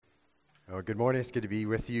Well, good morning. It's good to be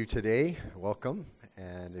with you today. Welcome.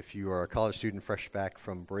 And if you are a college student fresh back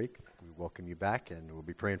from break, we welcome you back, and we'll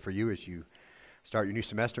be praying for you as you start your new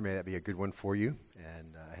semester. May that be a good one for you.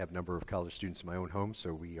 And I have a number of college students in my own home,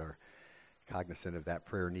 so we are cognizant of that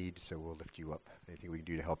prayer need, so we'll lift you up. Anything we can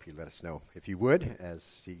do to help you, let us know. If you would,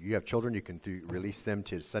 as you have children, you can release them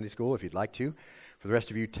to Sunday school if you'd like to. For the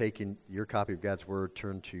rest of you, taking your copy of God's Word,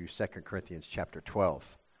 turn to 2 Corinthians chapter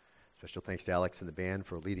 12. Special thanks to Alex and the band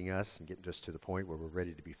for leading us and getting us to the point where we're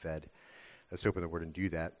ready to be fed. Let's open the Word and do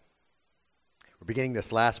that. We're beginning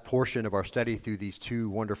this last portion of our study through these two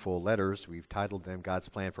wonderful letters. We've titled them God's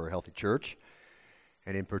Plan for a Healthy Church.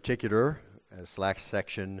 And in particular, this last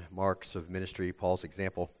section, Marks of Ministry, Paul's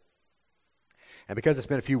Example. And because it's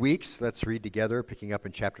been a few weeks, let's read together, picking up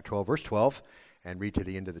in chapter 12, verse 12, and read to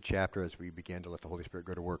the end of the chapter as we begin to let the Holy Spirit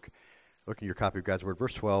go to work. Look in your copy of God's Word,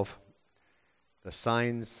 verse 12. The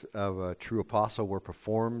signs of a true apostle were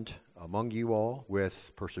performed among you all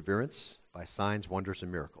with perseverance by signs, wonders,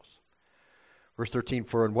 and miracles. Verse 13,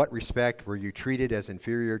 for in what respect were you treated as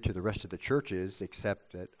inferior to the rest of the churches,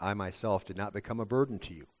 except that I myself did not become a burden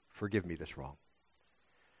to you? Forgive me this wrong.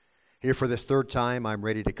 Here for this third time I'm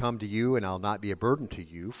ready to come to you, and I'll not be a burden to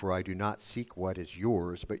you, for I do not seek what is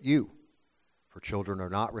yours, but you. For children are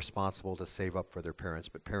not responsible to save up for their parents,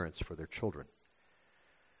 but parents for their children.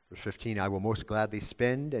 Verse 15, I will most gladly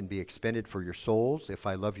spend and be expended for your souls. If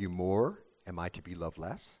I love you more, am I to be loved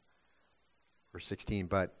less? Verse 16,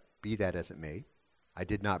 but be that as it may, I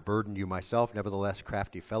did not burden you myself. Nevertheless,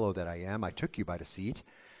 crafty fellow that I am, I took you by deceit.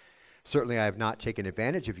 Certainly I have not taken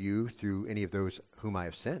advantage of you through any of those whom I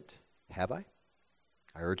have sent, have I?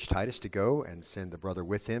 I urged Titus to go and send the brother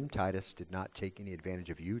with him. Titus did not take any advantage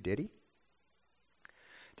of you, did he?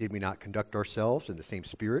 Did we not conduct ourselves in the same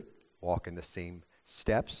spirit, walk in the same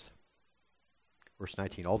steps? Verse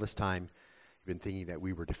 19, all this time you've been thinking that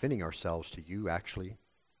we were defending ourselves to you. Actually,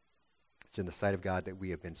 it's in the sight of God that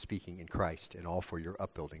we have been speaking in Christ, and all for your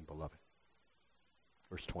upbuilding, beloved.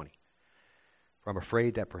 Verse 20, for I'm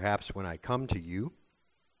afraid that perhaps when I come to you,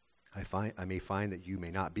 I may find that you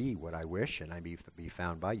may not be what I wish, and I may be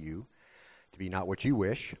found by you to be not what you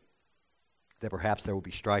wish, that perhaps there will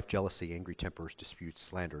be strife, jealousy, angry tempers, disputes,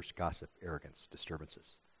 slanders, gossip, arrogance,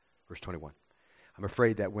 disturbances. Verse 21, I'm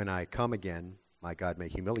afraid that when I come again, my God may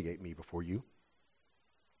humiliate me before you,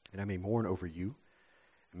 and I may mourn over you.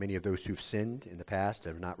 And many of those who've sinned in the past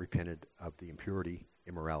have not repented of the impurity,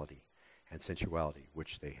 immorality, and sensuality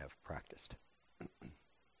which they have practiced.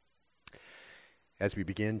 As we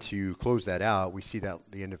begin to close that out, we see that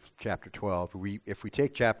at the end of chapter 12. If we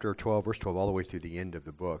take chapter 12, verse 12, all the way through the end of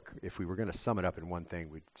the book, if we were going to sum it up in one thing,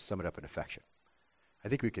 we'd sum it up in affection. I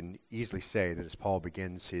think we can easily say that as Paul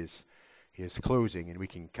begins his closing, and we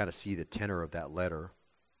can kind of see the tenor of that letter,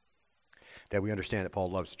 that we understand that Paul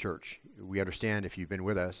loves the church. We understand, if you've been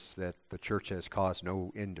with us, that the church has caused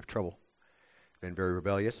no end of trouble, been very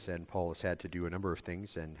rebellious, and Paul has had to do a number of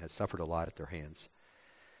things and has suffered a lot at their hands.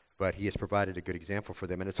 But he has provided a good example for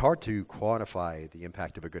them, and it's hard to quantify the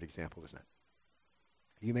impact of a good example, isn't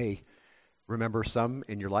it? You may remember some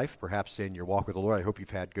in your life, perhaps in your walk with the Lord. I hope you've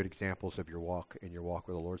had good examples of your walk with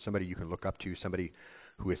the Lord. Somebody you can look up to, somebody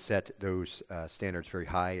who has set those standards very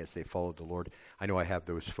high as they followed the Lord. I know I have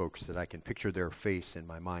those folks that I can picture their face in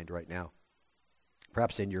my mind right now.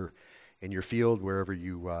 Perhaps in your field, wherever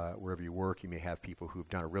you work, you may have people who've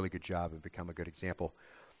done a really good job and become a good example.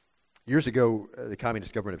 Years ago, the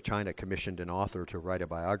Communist government of China commissioned an author to write a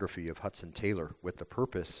biography of Hudson Taylor with the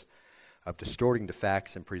purpose of distorting the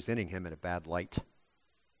facts and presenting him in a bad light.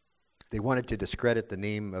 They wanted to discredit the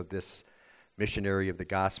name of this missionary of the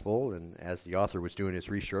gospel, and as the author was doing his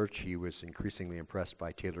research, he was increasingly impressed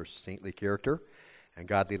by Taylor's saintly character and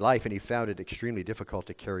godly life, and he found it extremely difficult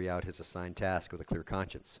to carry out his assigned task with a clear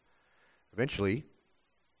conscience. Eventually,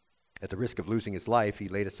 at the risk of losing his life, he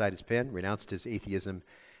laid aside his pen, renounced his atheism,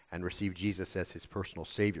 and received Jesus as his personal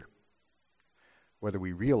Savior. Whether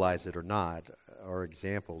we realize it or not, our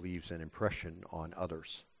example leaves an impression on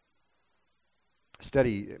others. A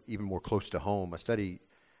study even more close to home, a study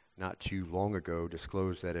not too long ago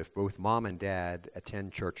disclosed that if both mom and dad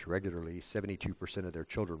attend church regularly, 72% of their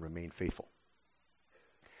children remain faithful.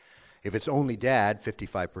 If it's only dad,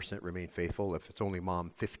 55% remain faithful. If it's only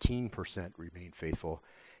mom, 15% remain faithful.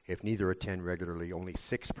 If neither attend regularly, only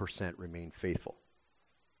 6% remain faithful.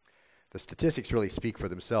 The statistics really speak for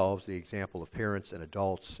themselves. The example of parents and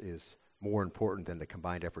adults is more important than the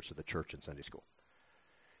combined efforts of the church and Sunday school.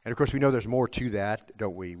 And of course, we know there's more to that,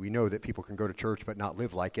 don't we? We know that people can go to church but not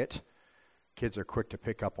live like it. Kids are quick to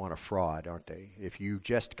pick up on a fraud, aren't they? If you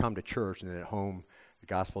just come to church and then at home the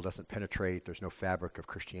gospel doesn't penetrate, there's no fabric of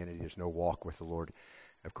Christianity, there's no walk with the Lord,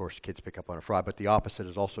 Of course, kids pick up on a fraud, but the opposite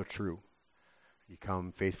is also true. You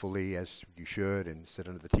come faithfully as you should and sit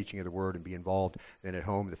under the teaching of the Word and be involved. Then at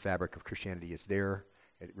home, the fabric of Christianity is there.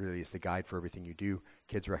 It really is the guide for everything you do.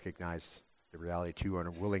 Kids recognize the reality too and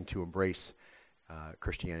are willing to embrace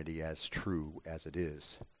Christianity as true as it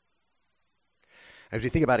is. As we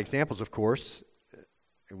think about examples, of course,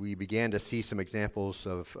 we began to see some examples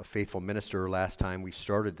of a faithful minister last time we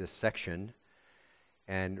started this section.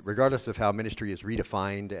 And regardless of how ministry is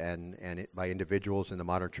redefined by individuals in the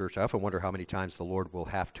modern church, I often wonder how many times the Lord will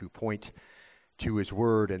have to point to His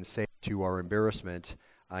Word and say to our embarrassment,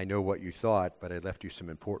 I know what you thought, but I left you some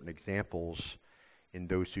important examples in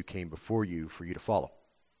those who came before you for you to follow.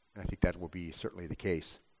 And I think that will be certainly the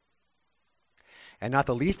case. And not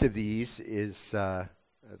the least of these is the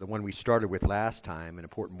one we started with last time, an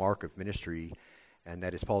important mark of ministry, and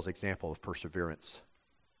that is Paul's example of perseverance.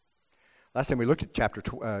 Last time we looked at chapter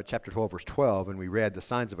 12, verse 12, and we read, the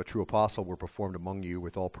signs of a true apostle were performed among you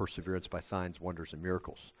with all perseverance by signs, wonders, and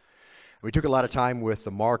miracles. And we took a lot of time with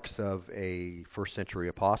the marks of a first century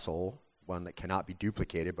apostle, one that cannot be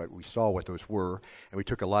duplicated, but we saw what those were, and we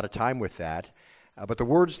took a lot of time with that. But the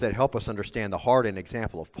words that help us understand the heart and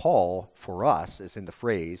example of Paul for us is in the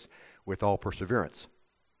phrase, with all perseverance.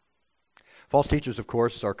 False teachers, of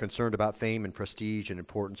course, are concerned about fame and prestige and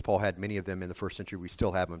importance. Paul had many of them in the first century. We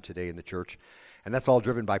still have them today in the church. And that's all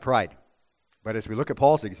driven by pride. But as we look at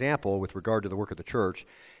Paul's example with regard to the work of the church,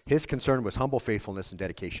 his concern was humble faithfulness and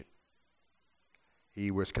dedication.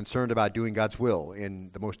 He was concerned about doing God's will in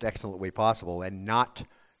the most excellent way possible and not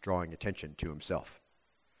drawing attention to himself.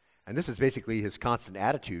 And this is basically his constant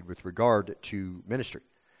attitude with regard to ministry.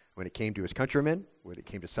 When it came to his countrymen, when it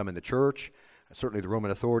came to some in the church, certainly the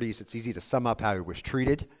Roman authorities, it's easy to sum up how he was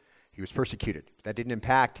treated. He was persecuted. That didn't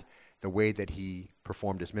impact the way that he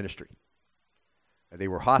performed his ministry. They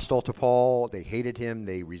were hostile to Paul. They hated him.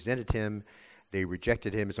 They resented him. They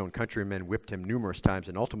rejected him. His own countrymen whipped him numerous times,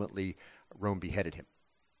 and ultimately Rome beheaded him.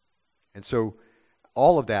 And so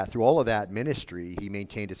through all of that ministry, he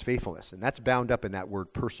maintained his faithfulness. And that's bound up in that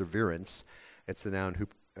word perseverance. It's the noun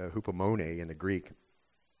hupomone in the Greek.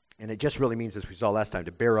 And it just really means, as we saw last time,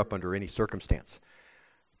 to bear up under any circumstance,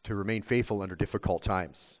 to remain faithful under difficult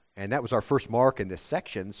times. And that was our first mark in this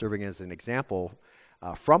section, serving as an example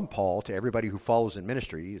from Paul to everybody who follows in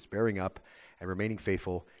ministry, is bearing up and remaining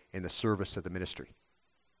faithful in the service of the ministry.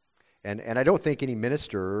 And I don't think any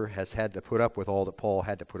minister has had to put up with all that Paul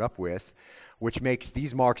had to put up with, which makes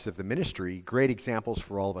these marks of the ministry great examples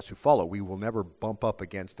for all of us who follow. We will never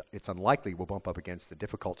it's unlikely we'll bump up against the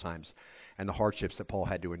difficult times and the hardships that Paul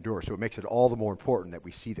had to endure. So it makes it all the more important that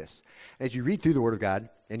we see this. As you read through the Word of God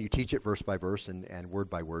and you teach it verse by verse and word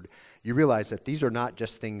by word, you realize that these are not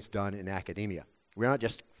just things done in academia. We're not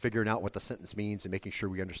just figuring out what the sentence means and making sure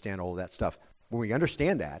we understand all of that stuff. When we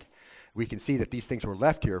understand that, we can see that these things were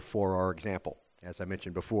left here for our example, as I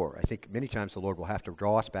mentioned before. I think many times the Lord will have to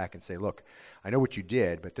draw us back and say, look, I know what you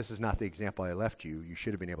did, but this is not the example I left you. You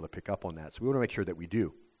should have been able to pick up on that. So we want to make sure that we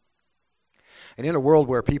do. And in a world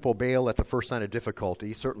where people bail at the first sign of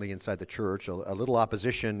difficulty, certainly inside the church, a little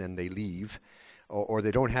opposition and they leave, or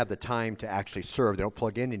they don't have the time to actually serve, they don't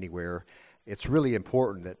plug in anywhere, it's really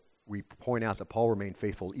important that we point out that Paul remained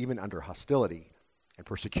faithful even under hostility and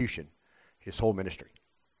persecution, his whole ministry.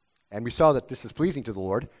 And we saw that this is pleasing to the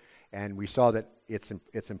Lord, and we saw that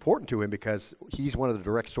it's important to him because he's one of the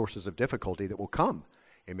direct sources of difficulty that will come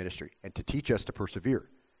in ministry and to teach us to persevere.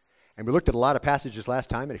 And we looked at a lot of passages last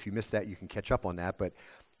time, and if you missed that, you can catch up on that. But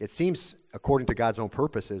it seems, according to God's own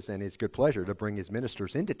purposes and his good pleasure, to bring his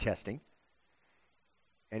ministers into testing.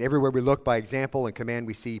 And everywhere we look by example and command,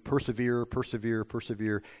 we see persevere,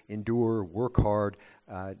 endure, work hard,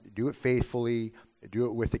 do it faithfully, do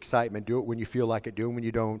it with excitement, do it when you feel like it, do it when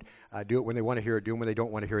you don't, do it when they want to hear it, do it when they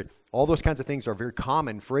don't want to hear it. All those kinds of things are very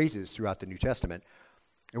common phrases throughout the New Testament.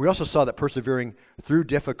 And we also saw that persevering through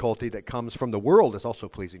difficulty that comes from the world is also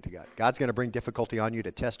pleasing to God. God's going to bring difficulty on you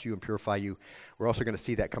to test you and purify you. We're also going to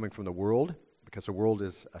see that coming from the world, because the world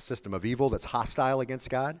is a system of evil that's hostile against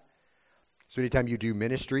God. So anytime you do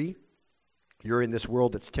ministry, you're in this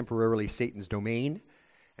world that's temporarily Satan's domain.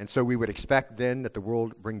 And so we would expect then that the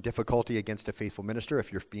world bring difficulty against a faithful minister.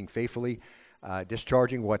 If you're being faithfully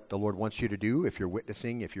discharging what the Lord wants you to do, if you're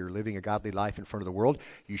witnessing, if you're living a godly life in front of the world,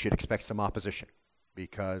 you should expect some opposition,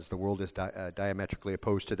 because the world is diametrically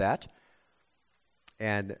opposed to that.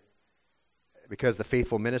 And because the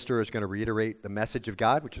faithful minister is going to reiterate the message of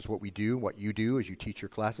God, which is what we do, what you do as you teach your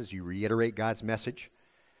classes, you reiterate God's message.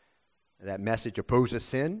 That message opposes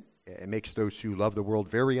sin. It makes those who love the world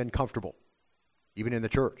very uncomfortable, even in the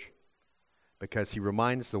church, because he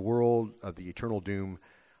reminds the world of the eternal doom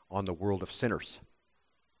on the world of sinners.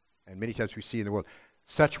 And many times we see in the world,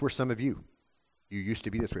 such were some of you. You used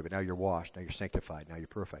to be this way, but now you're washed, now you're sanctified, now you're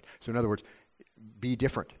purified. So in other words, be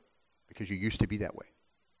different because you used to be that way.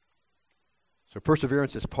 So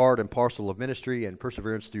perseverance is part and parcel of ministry, and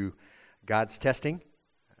perseverance through God's testing,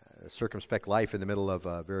 a circumspect life in the middle of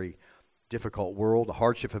a very difficult world, the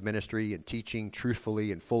hardship of ministry and teaching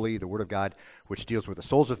truthfully and fully the Word of God, which deals with the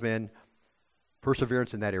souls of men.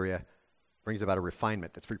 Perseverance in that area brings about a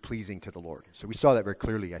refinement that's very pleasing to the Lord. So we saw that very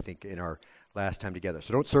clearly, I think, in our last time together.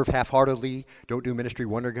 So don't serve half-heartedly. Don't do ministry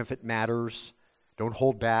wondering if it matters. Don't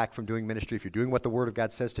hold back from doing ministry. If you're doing what the Word of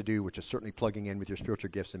God says to do, which is certainly plugging in with your spiritual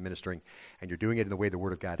gifts and ministering, and you're doing it in the way the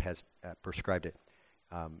Word of God has prescribed it,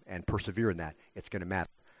 and persevere in that, it's going to matter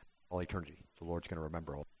all eternity. The Lord's going to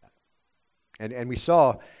remember all that. And we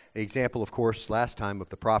saw the example, of course, last time of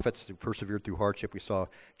the prophets who persevered through hardship. We saw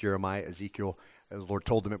Jeremiah, Ezekiel. The Lord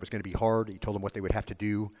told them it was going to be hard. He told them what they would have to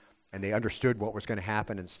do, and they understood what was going to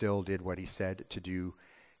happen and still did what he said to do.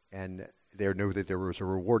 And they knew that there was a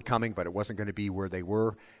reward coming, but it wasn't going to be where they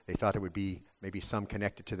were. They thought it would be maybe some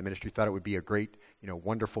connected to the ministry, thought it would be a great,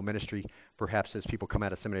 wonderful ministry. Perhaps as people come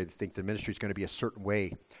out of seminary, they think the ministry is going to be a certain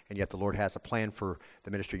way, and yet the Lord has a plan for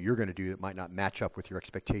the ministry you're going to do that might not match up with your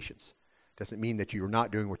expectations. Doesn't mean that you're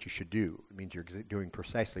not doing what you should do. It means you're doing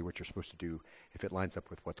precisely what you're supposed to do if it lines up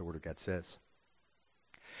with what the Word of God says.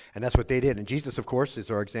 And that's what they did. And Jesus, of course, is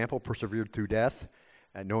our example, persevered through death,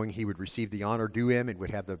 knowing he would receive the honor due him and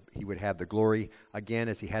he would have the glory again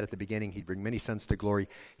as he had at the beginning. He'd bring many sons to glory.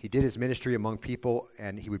 He did his ministry among people,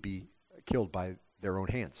 and he would be killed by their own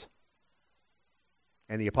hands.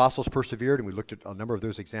 And the apostles persevered, and we looked at a number of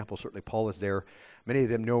those examples. Certainly Paul is there. Many of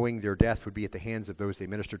them knowing their death would be at the hands of those they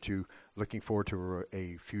ministered to, looking forward to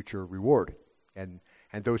a future reward. And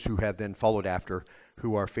those who have then followed after,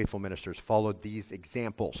 who are faithful ministers, followed these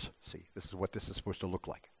examples. See, this is what this is supposed to look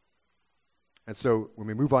like. And so when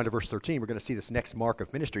we move on to verse 13, we're going to see this next mark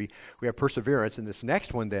of ministry. We have perseverance, and this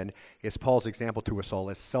next one then is Paul's example to us all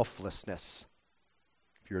as selflessness.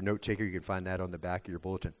 If you're a note taker, you can find that on the back of your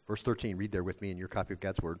bulletin. Verse 13, read there with me in your copy of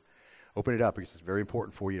God's Word. Open it up because it's very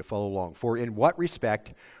important for you to follow along. For in what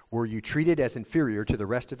respect were you treated as inferior to the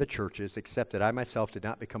rest of the churches, except that I myself did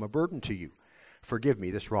not become a burden to you? Forgive me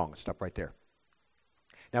this wrong. Stop right there.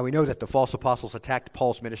 Now we know that the false apostles attacked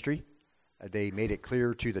Paul's ministry. They made it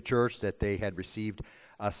clear to the church that they had received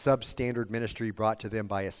a substandard ministry brought to them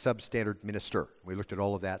by a substandard minister. We looked at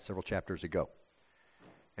all of that several chapters ago.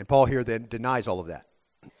 And Paul here then denies all of that.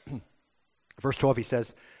 Verse 12, he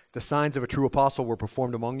says, the signs of a true apostle were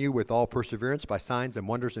performed among you with all perseverance by signs and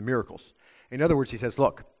wonders and miracles. In other words, he says,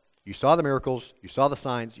 look, you saw the miracles, you saw the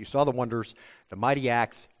signs, you saw the wonders, the mighty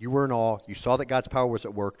acts, you were in awe, you saw that God's power was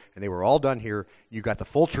at work, and they were all done here. You got the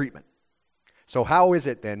full treatment. So how is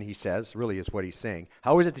it then, he says, really is what he's saying,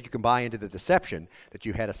 how is it that you can buy into the deception that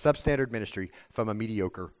you had a substandard ministry from a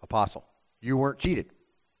mediocre apostle? You weren't cheated.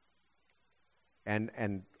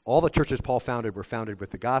 And all the churches Paul founded were founded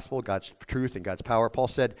with the gospel, God's truth, and God's power. Paul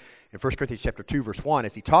said in 1 Corinthians chapter 2, verse 1,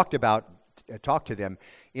 as he talked to them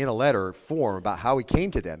in a letter form about how he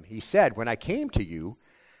came to them, he said, when I came to you,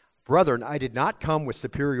 brethren, I did not come with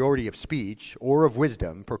superiority of speech or of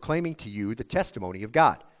wisdom, proclaiming to you the testimony of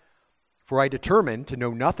God. For I determined to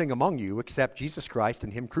know nothing among you except Jesus Christ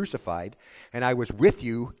and him crucified, and I was with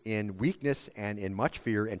you in weakness and in much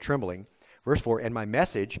fear and trembling. Verse 4, and my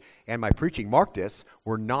message and my preaching, mark this,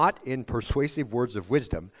 were not in persuasive words of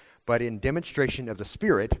wisdom, but in demonstration of the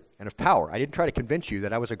Spirit and of power. I didn't try to convince you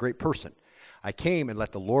that I was a great person. I came and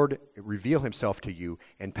let the Lord reveal himself to you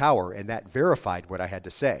in power, and that verified what I had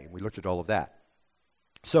to say. We looked at all of that.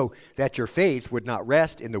 So that your faith would not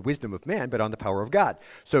rest in the wisdom of men, but on the power of God.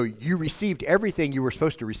 So you received everything you were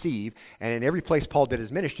supposed to receive, and in every place Paul did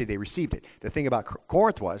his ministry, they received it. The thing about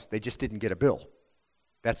Corinth was they just didn't get a bill.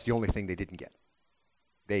 That's the only thing they didn't get.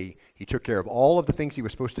 He took care of all of the things he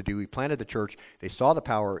was supposed to do. He planted the church. They saw the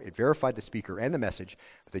power. It verified the speaker and the message,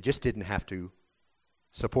 but they just didn't have to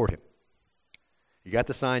support him. You got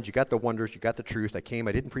the signs, you got the wonders, you got the truth. I came,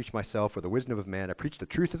 I didn't preach myself or the wisdom of man. I preached the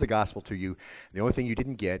truth of the gospel to you. The only thing you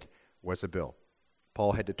didn't get was a bill.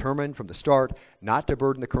 Paul had determined from the start not to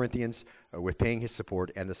burden the Corinthians with paying his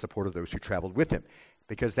support and the support of those who traveled with him,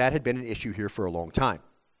 because that had been an issue here for a long time.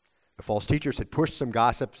 The false teachers had pushed some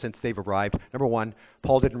gossip since they've arrived. Number one,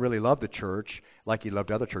 Paul didn't really love the church like he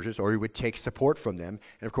loved other churches, or he would take support from them.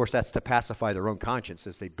 And of course, that's to pacify their own conscience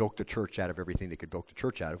as they bilked the church out of everything they could bilk the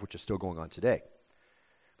church out of, which is still going on today.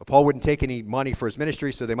 But Paul wouldn't take any money for his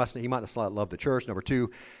ministry, so he might not love the church. Number two,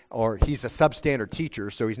 or he's a substandard teacher,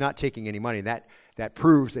 so he's not taking any money. And that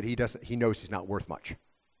proves that he knows he's not worth much.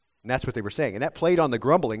 And that's what they were saying. And that played on the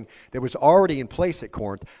grumbling that was already in place at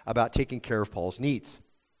Corinth about taking care of Paul's needs.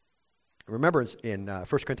 Remember in 1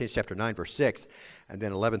 Corinthians chapter 9, verse 6, and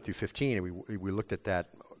then 11 through 15, and we looked at that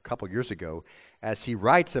a couple years ago, as he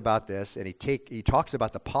writes about this, and he talks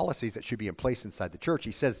about the policies that should be in place inside the church.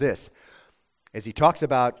 He says this, as he talks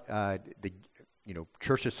about the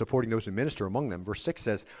churches supporting those who minister among them. Verse 6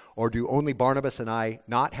 says, or do only Barnabas and I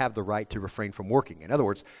not have the right to refrain from working? In other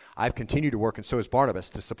words, I've continued to work, and so has Barnabas,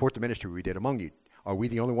 to support the ministry we did among you. Are we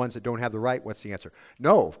the only ones that don't have the right? What's the answer?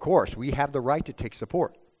 No, of course, we have the right to take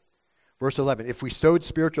support. Verse 11, if we sowed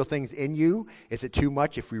spiritual things in you, is it too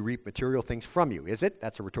much if we reap material things from you? Is it?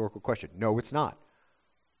 That's a rhetorical question. No, it's not.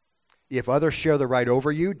 If others share the right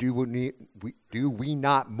over you, do we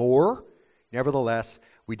not more? Nevertheless,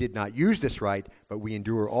 we did not use this right, but we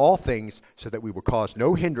endure all things so that we will cause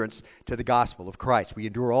no hindrance to the gospel of Christ. We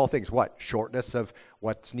endure all things. What? Shortness of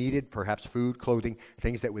what's needed, perhaps food, clothing,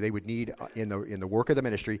 things that they would need in the work of the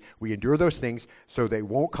ministry. We endure those things so they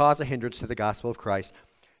won't cause a hindrance to the gospel of Christ.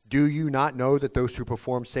 Do you not know that those who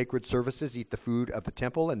perform sacred services eat the food of the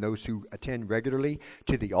temple, and those who attend regularly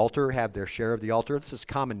to the altar have their share of the altar? This is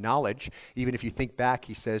common knowledge. Even if you think back,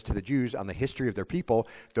 he says, to the Jews on the history of their people,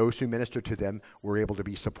 those who ministered to them were able to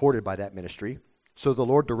be supported by that ministry. So the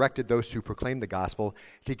Lord directed those who proclaim the gospel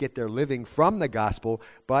to get their living from the gospel,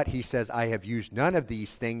 but he says, I have used none of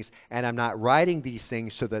these things, and I'm not writing these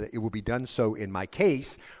things so that it will be done so in my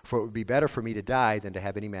case, for it would be better for me to die than to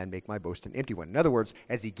have any man make my boast an empty one. In other words,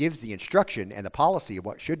 as he gives the instruction and the policy of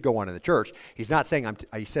what should go on in the church, he's not saying,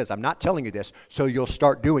 he says, I'm not telling you this so you'll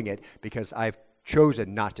start doing it because I've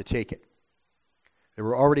chosen not to take it. There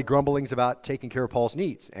were already grumblings about taking care of Paul's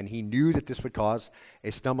needs, and he knew that this would cause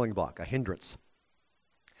a stumbling block, a hindrance.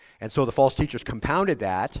 And so the false teachers compounded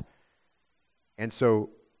that. And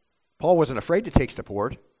so Paul wasn't afraid to take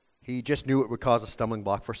support. He just knew it would cause a stumbling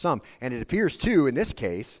block for some. And it appears, too, in this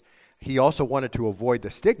case, he also wanted to avoid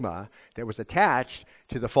the stigma that was attached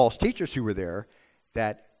to the false teachers who were there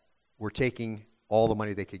that were taking all the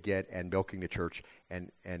money they could get and milking the church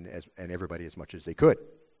and everybody as much as they could.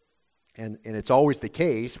 And it's always the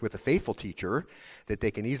case with a faithful teacher that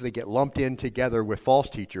they can easily get lumped in together with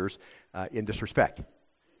false teachers in this respect.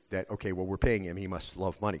 That, okay, well, we're paying him, he must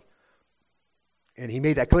love money. And he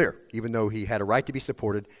made that clear, even though he had a right to be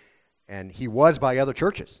supported, and he was by other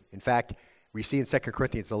churches. In fact, we see in 2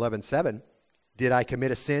 Corinthians 11:7, did I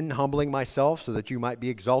commit a sin, humbling myself so that you might be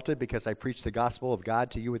exalted because I preached the gospel of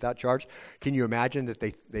God to you without charge? Can you imagine that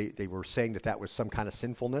they were saying that was some kind of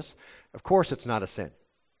sinfulness? Of course it's not a sin.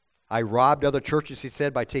 I robbed other churches, he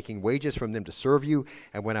said, by taking wages from them to serve you.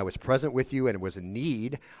 And when I was present with you and was in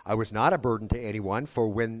need, I was not a burden to anyone. For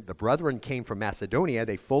when the brethren came from Macedonia,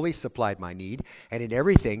 they fully supplied my need. And in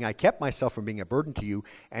everything, I kept myself from being a burden to you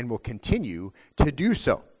and will continue to do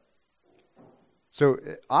so. So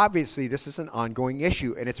obviously, this is an ongoing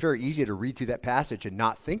issue. And it's very easy to read through that passage and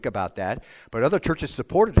not think about that. But other churches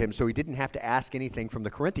supported him, so he didn't have to ask anything from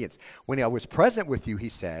the Corinthians. When I was present with you, he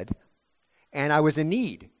said, and I was in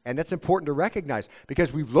need. And that's important to recognize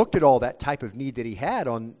because we've looked at all that type of need that he had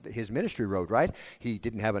on his ministry road, right? He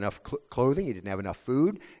didn't have enough clothing. He didn't have enough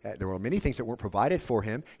food. There were many things that weren't provided for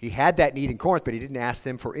him. He had that need in Corinth, but he didn't ask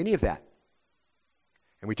them for any of that.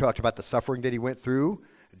 And we talked about the suffering that he went through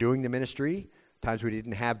doing the ministry, times we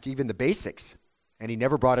didn't have even the basics. And he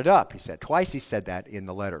never brought it up. He said, twice he said that in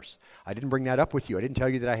the letters. I didn't bring that up with you. I didn't tell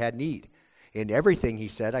you that I had need. In everything, he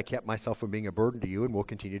said, I kept myself from being a burden to you and will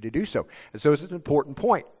continue to do so. And so it's an important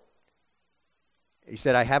point. He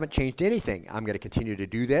said, I haven't changed anything. I'm going to continue to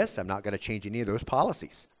do this. I'm not going to change any of those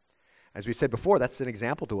policies. As we said before, that's an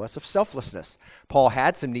example to us of selflessness. Paul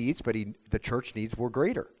had some needs, but the church needs were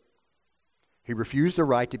greater. He refused the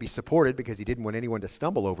right to be supported because he didn't want anyone to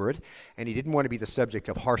stumble over it, and he didn't want to be the subject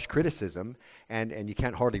of harsh criticism, and you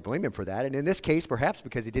can't hardly blame him for that. And in this case, perhaps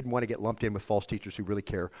because he didn't want to get lumped in with false teachers who really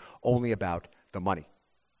care only about the money,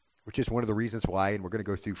 which is one of the reasons why, and we're going to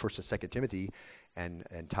go through 1st and 2nd Timothy and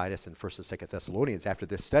Titus and 1st and 2nd Thessalonians after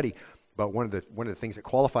this study, but one of the things that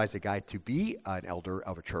qualifies a guy to be an elder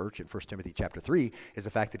of a church in 1 Timothy chapter 3 is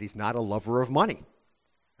the fact that he's not a lover of money.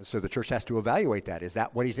 And so the church has to evaluate that. Is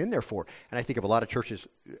that what he's in there for? And I think if a lot of churches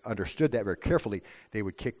understood that very carefully, they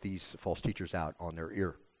would kick these false teachers out on their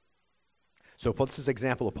ear. So this is an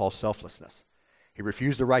example of Paul's selflessness. He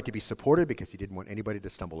refused the right to be supported because he didn't want anybody to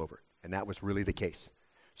stumble over it. And that was really the case.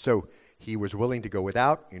 So he was willing to go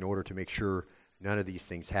without in order to make sure none of these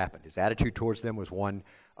things happened. His attitude towards them was one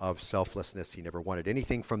of selflessness. He never wanted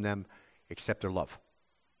anything from them except their love.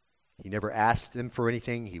 He never asked them for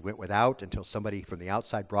anything. He went without until somebody from the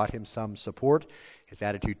outside brought him some support. His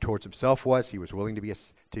attitude towards himself was he was willing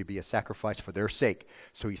to be a sacrifice for their sake.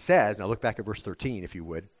 So he says, now look back at verse 13 if you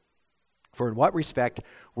would. For in what respect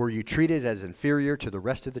were you treated as inferior to the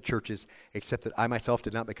rest of the churches, except that I myself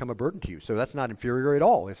did not become a burden to you? So that's not inferior at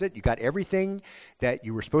all, is it? You got everything that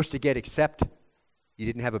you were supposed to get, except you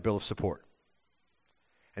didn't have a bill of support.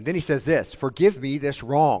 And then he says this, forgive me this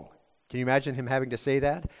wrong. Can you imagine him having to say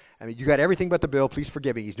that? I mean, you got everything but the bill, please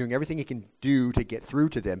forgive me. He's doing everything he can do to get through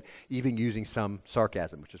to them, even using some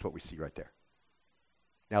sarcasm, which is what we see right there.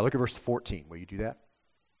 Now look at verse 14. Will you do that?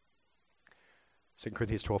 2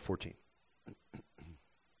 Corinthians 12:14.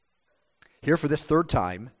 Here for this third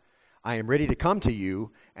time, I am ready to come to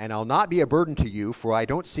you, and I'll not be a burden to you, for I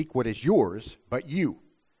don't seek what is yours, but you.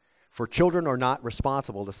 For children are not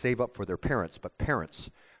responsible to save up for their parents, but parents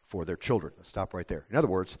for their children. Let's stop right there. In other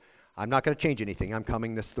words, I'm not going to change anything. I'm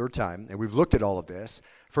coming this third time, and we've looked at all of this.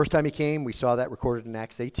 First time he came, we saw that recorded in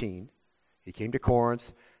Acts 18. He came to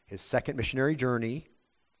Corinth, his second missionary journey.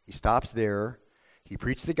 He stops there. He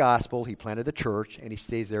preached the gospel. He planted the church, and he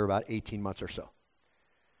stays there about 18 months or so.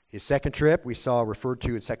 His second trip, we saw referred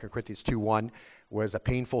to in 2 Corinthians 2:1, was a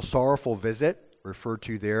painful, sorrowful visit, referred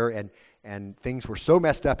to there, and things were so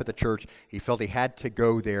messed up at the church, he felt he had to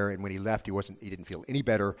go there, and when he left, he didn't feel any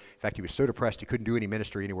better. In fact, he was so depressed he couldn't do any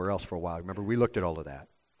ministry anywhere else for a while. Remember, we looked at all of that.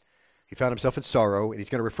 He found himself in sorrow, and he's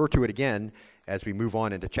going to refer to it again as we move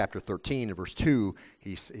on into chapter 13. In verse 2,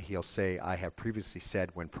 he'll say, I have previously said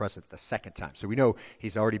when present the second time. So we know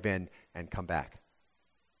he's already been and come back.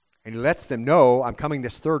 And he lets them know, I'm coming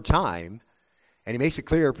this third time. And he makes it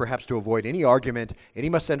clear, perhaps to avoid any argument, any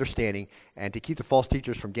misunderstanding, and to keep the false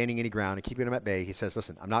teachers from gaining any ground and keeping them at bay. He says,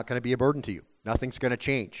 listen, I'm not going to be a burden to you. Nothing's going to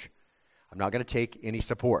change. I'm not going to take any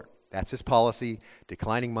support. That's his policy,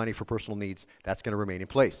 declining money for personal needs. That's going to remain in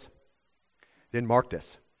place. Then mark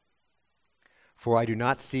this. For I do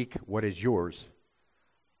not seek what is yours,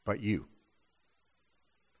 but you.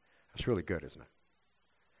 That's really good, isn't it?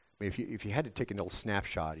 I mean, if you had to take a little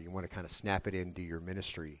snapshot and you want to kind of snap it into your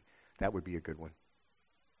ministry, that would be a good one.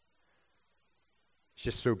 It's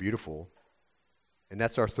just so beautiful. And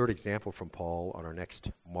that's our third example from Paul on our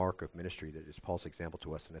next mark of ministry that is Paul's example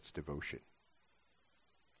to us, and that's devotion.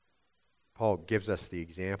 Paul gives us the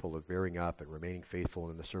example of bearing up and remaining faithful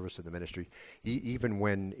in the service of the ministry, even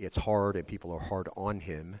when it's hard and people are hard on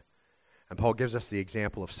him. And Paul gives us the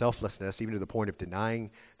example of selflessness, even to the point of denying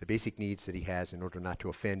the basic needs that he has in order not to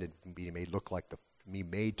offend and be made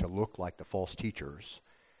to look like the false teachers.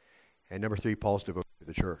 And number 3, Paul's devoted to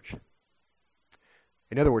the church.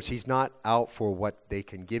 In other words, he's not out for what they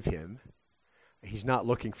can give him. He's not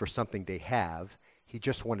looking for something they have. He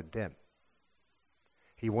just wanted them.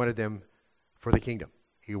 He wanted them for the kingdom.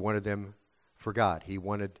 He wanted them for God. He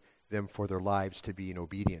wanted them for their lives to be in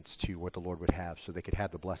obedience to what the Lord would have so they could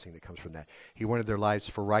have the blessing that comes from that. He wanted their lives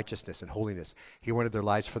for righteousness and holiness. He wanted their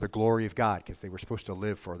lives for the glory of God because they were supposed to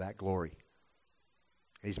live for that glory.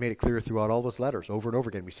 And he's made it clear throughout all those letters over and over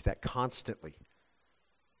again. We see that constantly.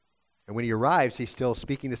 And when he arrives, he's still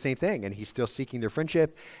speaking the same thing, and he's still seeking their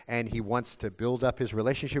friendship, and he wants to build up his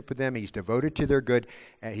relationship with them. He's devoted to their good,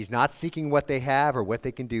 and he's not seeking what they have or what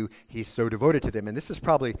they can do. He's so devoted to them. And this is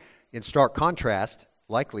probably in stark contrast,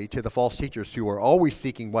 likely, to the false teachers who are always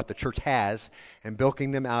seeking what the church has and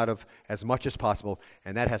bilking them out of as much as possible,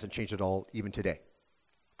 and that hasn't changed at all even today.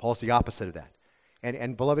 Paul's the opposite of that.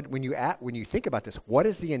 And beloved, when you think about this, what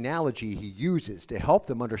is the analogy he uses to help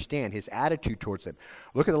them understand his attitude towards them?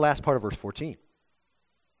 Look at the last part of verse 14.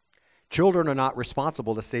 Children are not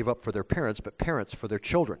responsible to save up for their parents, but parents for their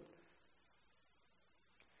children.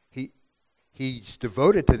 He's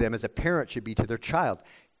devoted to them as a parent should be to their child.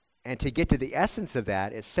 And to get to the essence of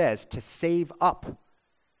that, it says to save up.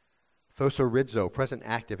 Thosorizo, present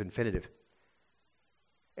active infinitive.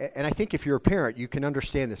 And I think if you're a parent, you can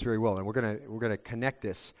understand this very well. And we're going to connect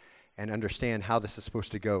this and understand how this is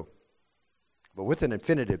supposed to go. But with an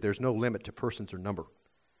infinitive, there's no limit to persons or number.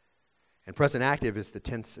 And present active is the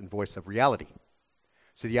tense and voice of reality.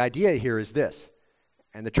 So the idea here is this,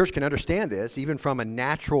 and the church can understand this even from a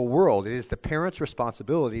natural world. It is the parent's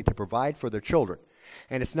responsibility to provide for their children.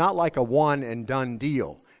 And it's not like a one and done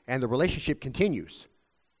deal. And the relationship continues.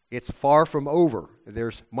 It's far from over.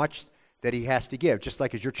 There's much that he has to give. Just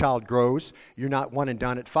like as your child grows, you're not one and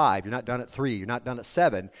done at 5. You're not done at 3. You're not done at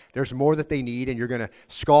 7. There's more that they need, and you're going to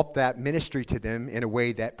sculpt that ministry to them in a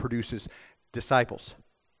way that produces disciples.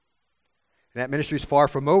 And that ministry is far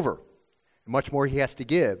from over. Much more he has to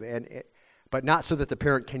give. But not so that the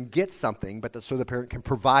parent can get something, but so the parent can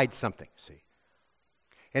provide something, see.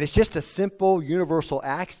 And it's just a simple, universal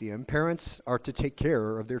axiom. Parents are to take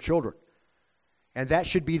care of their children. And that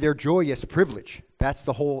should be their joyous privilege. That's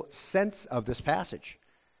the whole sense of this passage.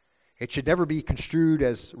 It should never be construed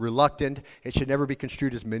as reluctant. It should never be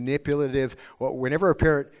construed as manipulative. Whenever a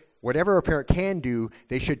parent whatever a parent can do,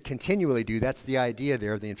 they should continually do. That's the idea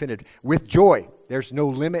there of the infinitive. With joy. There's no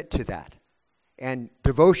limit to that. And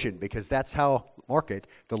devotion, because that's how, mark it,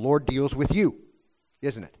 the Lord deals with you,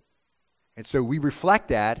 isn't it? And so we reflect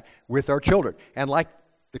that with our children. And like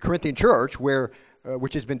the Corinthian church,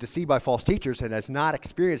 which has been deceived by false teachers and has not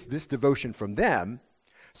experienced this devotion from them,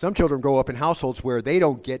 some children grow up in households where they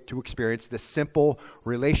don't get to experience this simple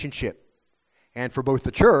relationship. And for both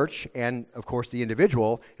the church and, of course, the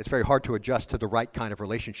individual, it's very hard to adjust to the right kind of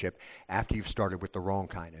relationship after you've started with the wrong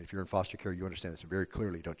kind. And if you're in foster care, you understand this very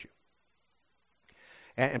clearly, don't you?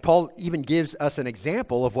 And Paul even gives us an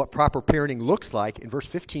example of what proper parenting looks like. In verse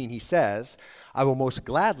 15, he says, I will most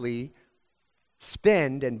gladly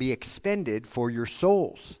spend and be expended for your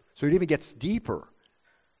souls. So it even gets deeper.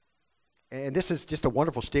 And this is just a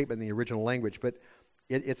wonderful statement in the original language, but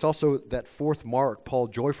it's also that fourth mark. Paul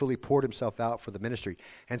joyfully poured himself out for the ministry,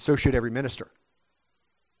 and so should every minister.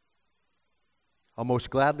 I'll most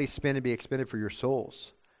gladly spend and be expended for your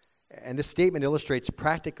souls. And this statement illustrates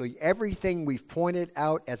practically everything we've pointed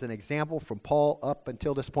out as an example from Paul up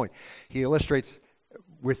until this point. He illustrates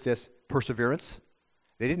with this perseverance.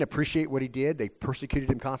 They didn't appreciate what he did. They persecuted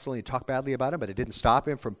him constantly and talked badly about him, but it didn't stop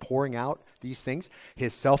him from pouring out these things.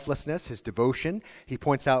 His selflessness, his devotion. He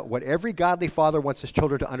points out what every godly father wants his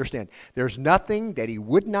children to understand. There's nothing that he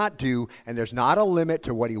would not do, and there's not a limit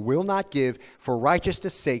to what he will not give for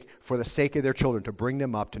righteousness' sake, for the sake of their children, to bring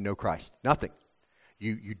them up to know Christ. Nothing.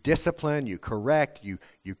 You discipline, you correct, you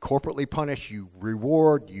corporately punish, you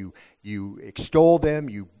reward, you extol them,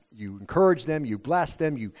 you encourage them, you bless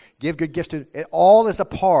them, you give good gifts to them. It all is a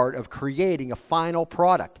part of creating a final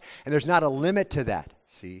product. And there's not a limit to that,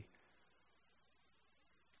 see?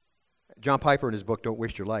 John Piper in his book, Don't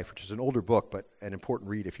Waste Your Life, which is an older book, but an important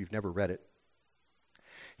read if you've never read it.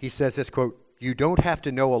 He says this, quote, you don't have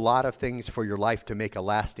to know a lot of things for your life to make a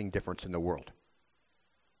lasting difference in the world.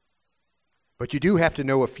 But you do have to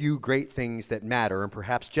know a few great things that matter, and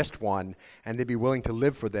perhaps just one, and then be willing to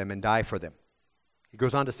live for them and die for them. He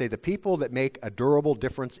goes on to say, the people that make a durable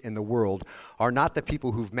difference in the world are not the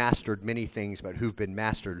people who've mastered many things, but who've been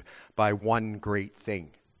mastered by one great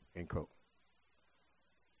thing, end quote.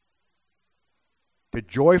 To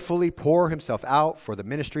joyfully pour himself out for the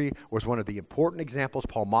ministry was one of the important examples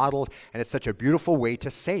Paul modeled, and it's such a beautiful way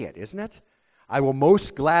to say it, isn't it? I will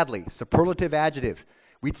most gladly, superlative adjective.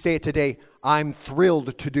 We'd say it today, I'm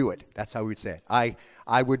thrilled to do it. That's how we'd say it.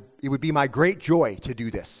 It would be my great joy to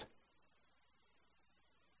do this.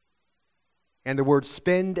 And the word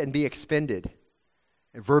spend and be expended,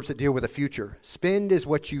 and verbs that deal with the future. Spend is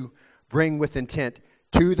what you bring with intent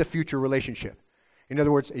to the future relationship. In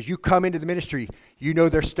other words, as you come into the ministry, you know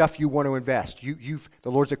there's stuff you want to invest. The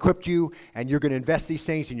Lord's equipped you, and you're going to invest these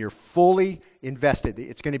things, and you're fully invested.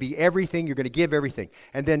 It's going to be everything. You're going to give everything.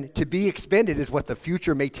 And then to be expended is what the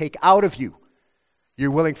future may take out of you.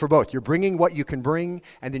 You're willing for both. You're bringing what you can bring,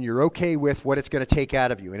 and then you're okay with what it's going to take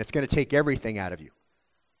out of you, and it's going to take everything out of you.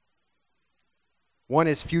 One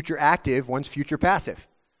is future active, one's future passive.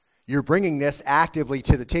 You're bringing this actively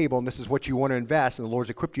to the table, and this is what you want to invest, and the Lord's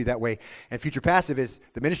equipped you that way. And future passive is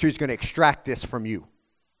the ministry is going to extract this from you,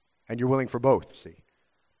 and you're willing for both, see.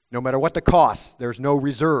 No matter what the cost, there's no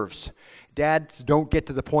reserves. Dads don't get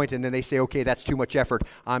to the point, and then they say, okay, that's too much effort.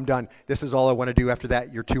 I'm done. This is all I want to do. After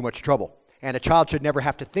that, you're too much trouble. And a child should never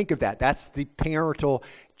have to think of that. That's the parental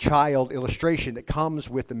child illustration that comes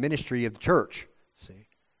with the ministry of the church, see.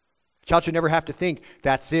 A child should never have to think,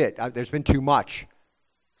 that's it. There's been too much.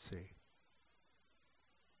 See.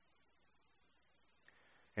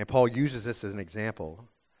 And Paul uses this as an example.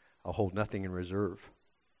 I'll hold nothing in reserve.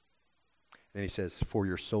 Then he says, for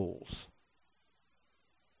your souls.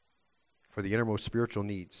 For the innermost spiritual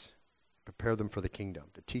needs. Prepare them for the kingdom.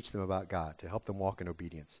 To teach them about God. To help them walk in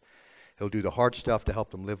obedience. He'll do the hard stuff to help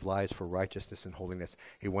them live lives for righteousness and holiness.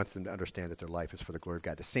 He wants them to understand that their life is for the glory of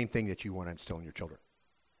God. The same thing that you want to instill in your children.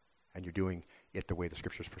 And you're doing it the way the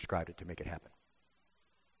Scriptures prescribed it to make it happen.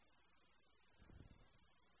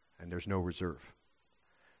 And there's no reserve.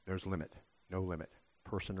 There's limit. No limit.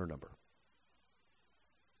 Person or number.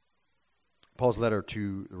 Paul's letter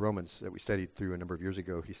to the Romans that we studied through a number of years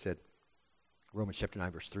ago, he said, Romans chapter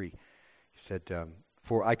 9, verse 3, he said,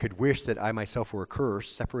 for I could wish that I myself were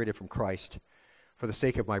accursed, separated from Christ, for the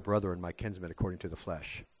sake of my brother and my kinsmen according to the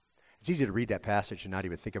flesh. It's easy to read that passage and not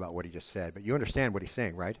even think about what he just said, but you understand what he's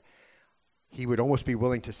saying, right? He would almost be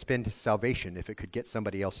willing to spend his salvation if it could get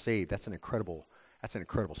somebody else saved. That's an incredible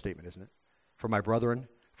statement, isn't it? For my brethren,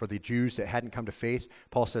 for the Jews that hadn't come to faith,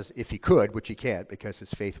 Paul says if he could, which he can't because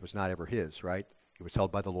his faith was not ever his, right? He was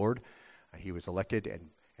held by the Lord. He was elected,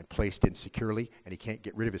 and placed in securely, and he can't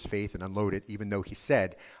get rid of his faith and unload it, even though he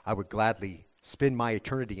said, I would gladly spend my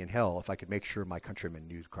eternity in hell if I could make sure my countrymen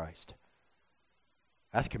knew Christ.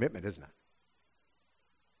 That's commitment, isn't it?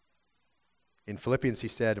 In Philippians, he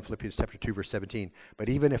said, in Philippians chapter 2, verse 17, but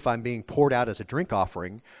even if I'm being poured out as a drink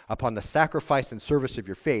offering upon the sacrifice and service of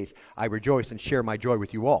your faith, I rejoice and share my joy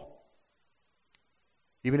with you all.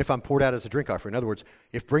 Even if I'm poured out as a drink offering. In other words,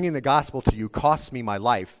 if bringing the gospel to you costs me my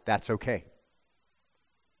life, that's okay.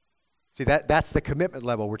 See, that's the commitment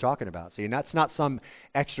level we're talking about. See, and that's not some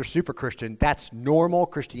extra super Christian. That's normal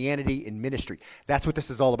Christianity in ministry. That's what this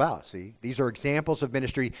is all about, see? These are examples of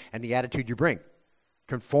ministry and the attitude you bring.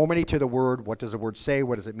 Conformity to the word. What does the word say?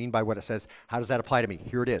 What does it mean by what it says? How does that apply to me?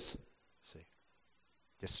 Here it is. See,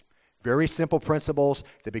 just very simple principles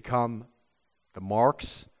that become the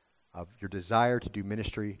marks of your desire to do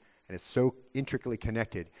ministry, and it's so intricately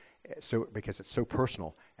connected, because it's so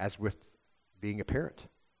personal, as with being a parent.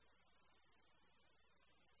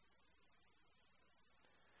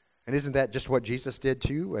 And isn't that just what Jesus did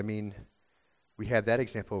too? I mean, we have that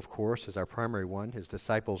example, of course, as our primary one. His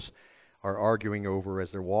disciples are arguing over,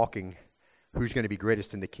 as they're walking, who's going to be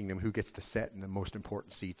greatest in the kingdom, who gets to sit in the most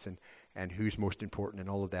important seats, and who's most important and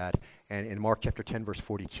all of that. And in Mark chapter 10, verse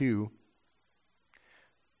 42,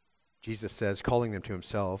 Jesus says, calling them to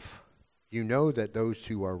himself, you know that those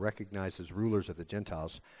who are recognized as rulers of the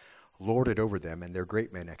Gentiles lord it over them, and their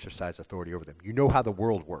great men exercise authority over them. You know how the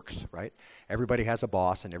world works, right? Everybody has a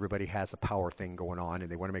boss, and everybody has a power thing going on,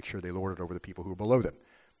 and they want to make sure they lord it over the people who are below them.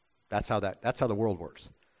 That's how the world works.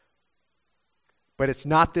 But it's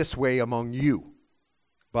not this way among you.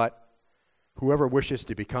 But whoever wishes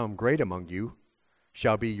to become great among you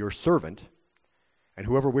shall be your servant, and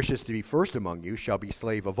whoever wishes to be first among you shall be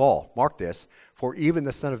slave of all. Mark this, for even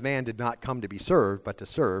the Son of Man did not come to be served, but to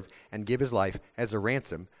serve and give his life as a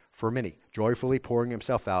ransom for many, joyfully pouring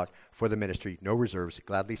himself out for the ministry, no reserves,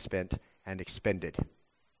 gladly spent and expended.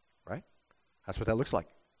 Right? That's what that looks like.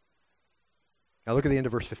 Now look at the end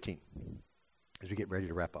of verse 15 as we get ready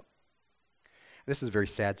to wrap up. This is a very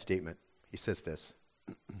sad statement. He says this,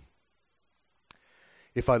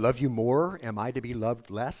 if I love you more, am I to be loved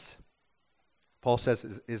less? Paul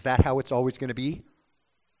says, is that how it's always going to be?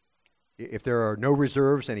 If there are no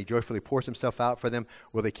reserves and he joyfully pours himself out for them,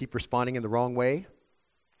 will they keep responding in the wrong way?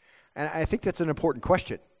 And I think that's an important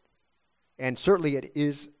question. And certainly it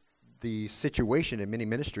is the situation in many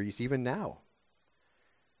ministries even now.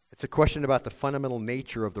 It's a question about the fundamental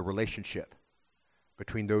nature of the relationship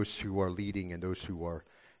between those who are leading and those who are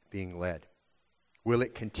being led. Will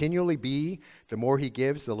it continually be the more he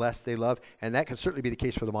gives, the less they love? And that can certainly be the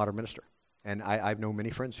case for the modern minister. And I've known many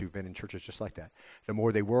friends who've been in churches just like that. The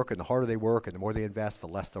more they work and the harder they work and the more they invest, the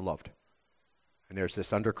less they're loved. And there's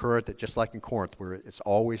this undercurrent that, just like in Corinth, where it's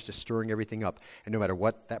always just stirring everything up. And no matter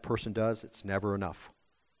what that person does, it's never enough.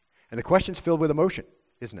 And the question's filled with emotion,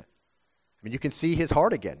 isn't it? I mean, you can see his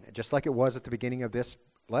heart again, just like it was at the beginning of this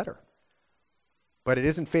letter. But it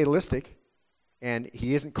isn't fatalistic, and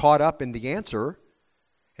he isn't caught up in the answer,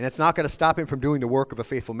 and it's not going to stop him from doing the work of a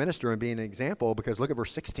faithful minister and being an example, because look at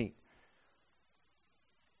verse 16.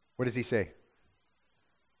 What does he say?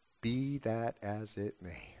 Be that as it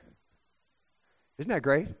may. Isn't that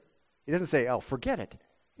great? He doesn't say, oh, forget it.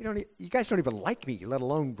 You guys don't even like me, let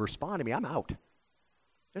alone respond to me. I'm out.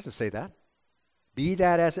 He doesn't say that. Be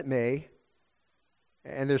that as it may.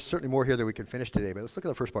 And there's certainly more here that we can finish today, but let's look at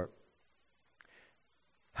the first part.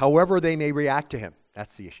 However they may react to him,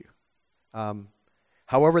 that's the issue.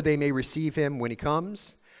 However they may receive him when he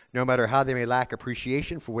comes, no matter how they may lack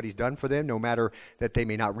appreciation for what he's done for them, no matter that they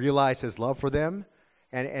may not realize his love for them.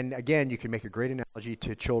 And again, you can make a great analogy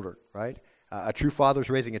to children, right? A true father is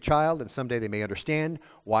raising a child, and someday they may understand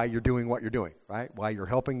why you're doing what you're doing, right? Why you're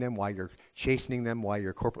helping them, why you're chastening them, why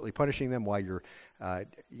you're corporately punishing them, why you're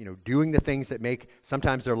doing the things that make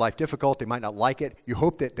sometimes their life difficult. They might not like it. You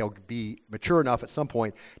hope that they'll be mature enough at some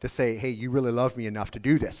point to say, hey, you really love me enough to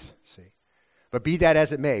do this, see? But be that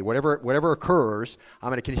as it may, whatever occurs, I'm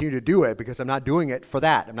going to continue to do it because I'm not doing it for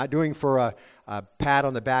that. I'm not doing it for a pat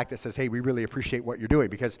on the back that says, hey, we really appreciate what you're doing.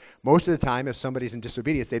 Because most of the time, if somebody's in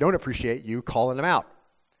disobedience, they don't appreciate you calling them out.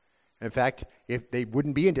 In fact, if they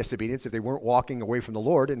wouldn't be in disobedience if they weren't walking away from the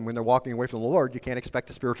Lord. And when they're walking away from the Lord, you can't expect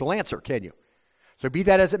a spiritual answer, can you? So be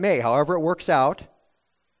that as it may, however it works out,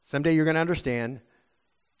 someday you're going to understand.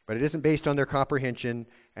 But it isn't based on their comprehension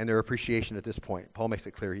and their appreciation at this point. Paul makes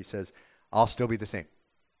it clear. He says, I'll still be the same.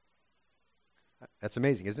 That's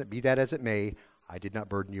amazing, isn't it? Be that as it may, I did not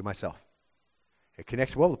burden you myself. It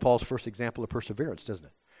connects well with Paul's first example of perseverance, doesn't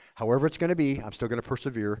it? However it's going to be, I'm still going to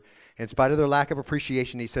persevere. In spite of their lack of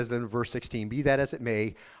appreciation, he says then in verse 16, be that as it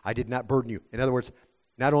may, I did not burden you. In other words,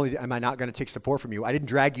 Not only am I not going to take support from you, I didn't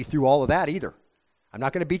drag you through all of that either. I'm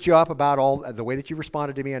not going to beat you up about all the way that you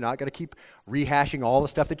responded to me. I'm not going to keep rehashing all the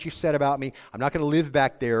stuff that you said about me. I'm not going to live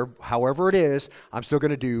back there. However it is, I'm still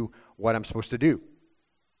going to do what I'm supposed to do.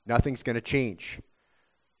 Nothing's going to change.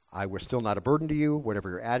 I was still not a burden to you. Whatever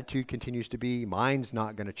your attitude continues to be, mine's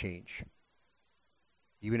not going to change.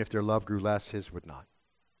 Even if their love grew less, his would not.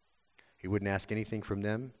 He wouldn't ask anything from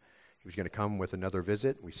them. He was going to come with another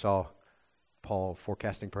visit. We saw Paul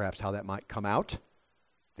forecasting perhaps how that might come out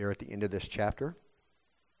there at the end of this chapter.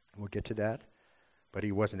 We'll get to that. But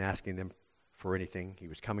he wasn't asking them for anything. He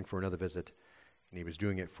was coming for another visit, and he was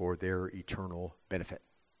doing it for their eternal benefit.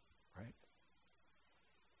 Right?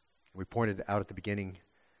 We pointed out at the beginning,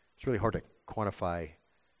 it's really hard to quantify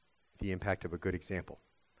the impact of a good example.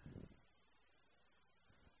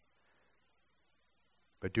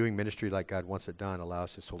 But doing ministry like God wants it done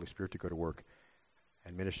allows his Holy Spirit to go to work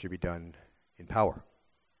and ministry be done in power.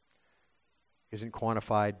 Isn't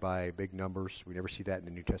quantified by big numbers. We never see that in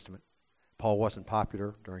the New Testament. Paul wasn't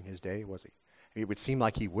popular during his day, was he? I mean, it would seem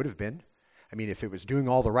like he would have been. I mean, if it was doing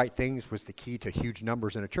all the right things was the key to huge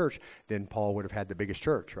numbers in a church, then Paul would have had the biggest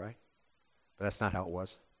church, right? But that's not how it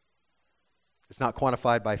was. It's not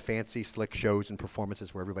quantified by fancy, slick shows and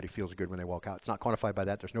performances where everybody feels good when they walk out. It's not quantified by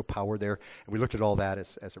that. There's no power there. And we looked at all that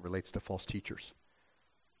as it relates to false teachers.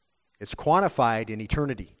 It's quantified in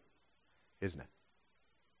eternity, isn't it?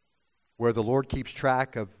 Where the Lord keeps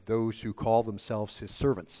track of those who call themselves his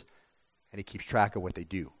servants, and he keeps track of what they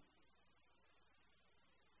do.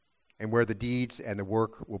 And where the deeds and the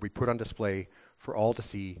work will be put on display for all to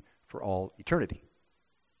see for all eternity.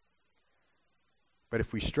 But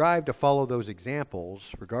if we strive to follow those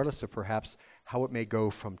examples, regardless of perhaps how it may go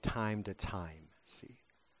from time to time,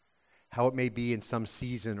 how it may be in some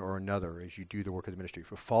season or another as you do the work of the ministry,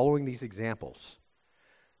 for following these examples,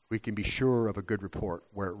 we can be sure of a good report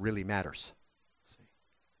where it really matters.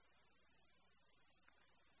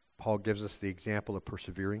 Paul gives us the example of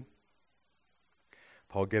persevering.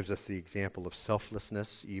 Paul gives us the example of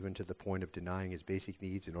selflessness, even to the point of denying his basic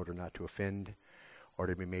needs in order not to offend or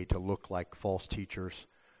to be made to look like false teachers.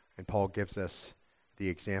 And Paul gives us the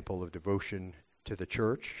example of devotion to the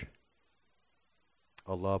church,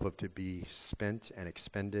 a love of to be spent and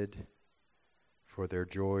expended for their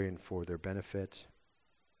joy and for their benefit,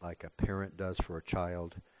 like a parent does for a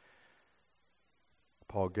child.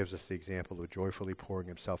 Paul gives us the example of joyfully pouring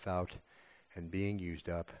himself out and being used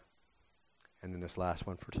up. And then this last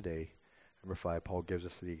one for today, number 5, Paul gives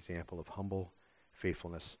us the example of humble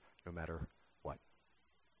faithfulness no matter what,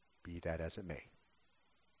 be that as it may.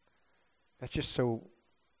 That's just so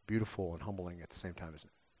beautiful and humbling at the same time, isn't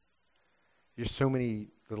it? There's so many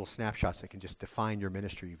little snapshots that can just define your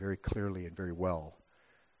ministry very clearly and very well.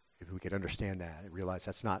 If we could understand that and realize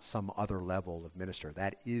that's not some other level of minister.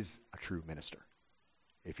 That is a true minister.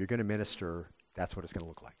 If you're going to minister, that's what it's going to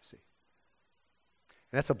look like, see.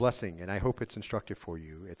 And that's a blessing, and I hope it's instructive for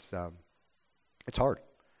you. It's hard.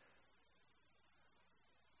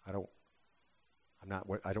 I don't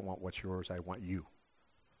want what's yours, I want you.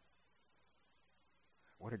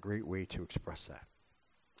 What a great way to express that.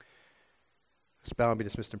 Let's bow and be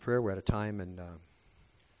dismissed in prayer. We're out of time, and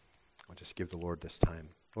I'll just give the Lord this time.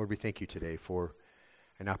 Lord, we thank you today for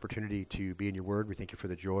an opportunity to be in your word. We thank you for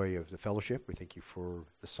the joy of the fellowship. We thank you for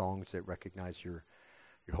the songs that recognize your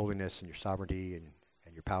holiness and your sovereignty and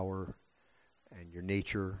your power and your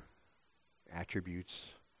nature, attributes.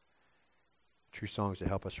 True songs that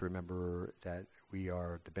help us remember that we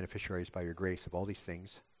are the beneficiaries by your grace of all these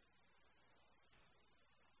things.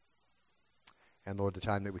 And Lord, the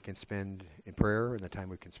time that we can spend in prayer and the time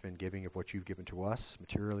we can spend giving of what you've given to us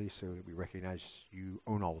materially so that we recognize you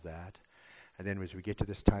own all of that. And then as we get to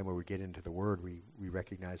this time where we get into the Word, we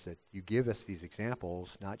recognize that you give us these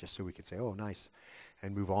examples, not just so we can say, oh, nice,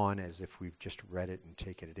 and move on as if we've just read it and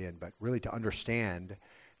taken it in, but really to understand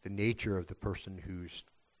the nature of the person who's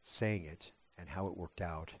saying it and how it worked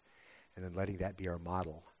out, and then letting that be our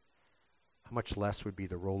model. How much less would be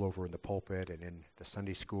the rollover in the pulpit and in the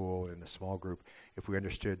Sunday school and in the small group if we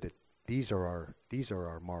understood that these are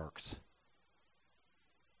our marks.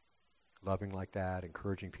 Loving like that,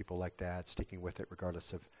 encouraging people like that, sticking with it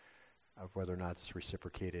regardless of whether or not it's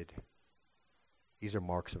reciprocated. These are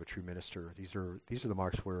marks of a true minister. These are the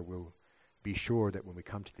marks where we'll be sure that when we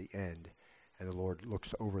come to the end and the Lord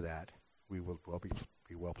looks over that, we will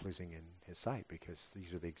be well-pleasing in his sight because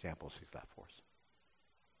these are the examples he's left for us.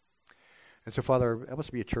 And so, Father, help us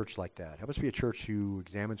be a church like that. Help us be a church who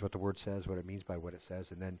examines what the Word says, what it means by what it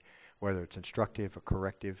says, and then whether it's instructive or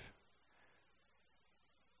corrective,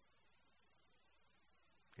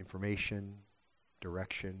 information,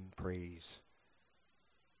 direction, praise,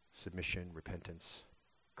 submission, repentance,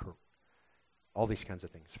 all these kinds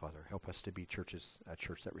of things, Father. Help us to be a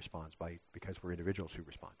church that responds because we're individuals who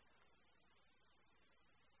respond.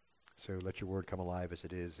 So let your word come alive as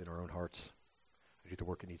it is in our own hearts. Do the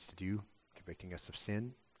work it needs to do, convicting us of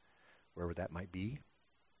sin, wherever that might be,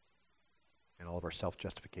 and all of our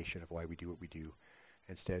self-justification of why we do what we do.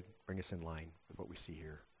 Instead, bring us in line with what we see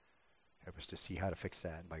here. Help us to see how to fix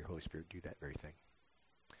that, and by your Holy Spirit, do that very thing.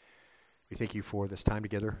 We thank you for this time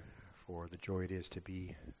together, for the joy it is to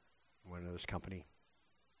be in one another's company.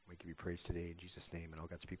 We give you praise today in Jesus' name, and all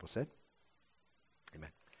God's people said, amen.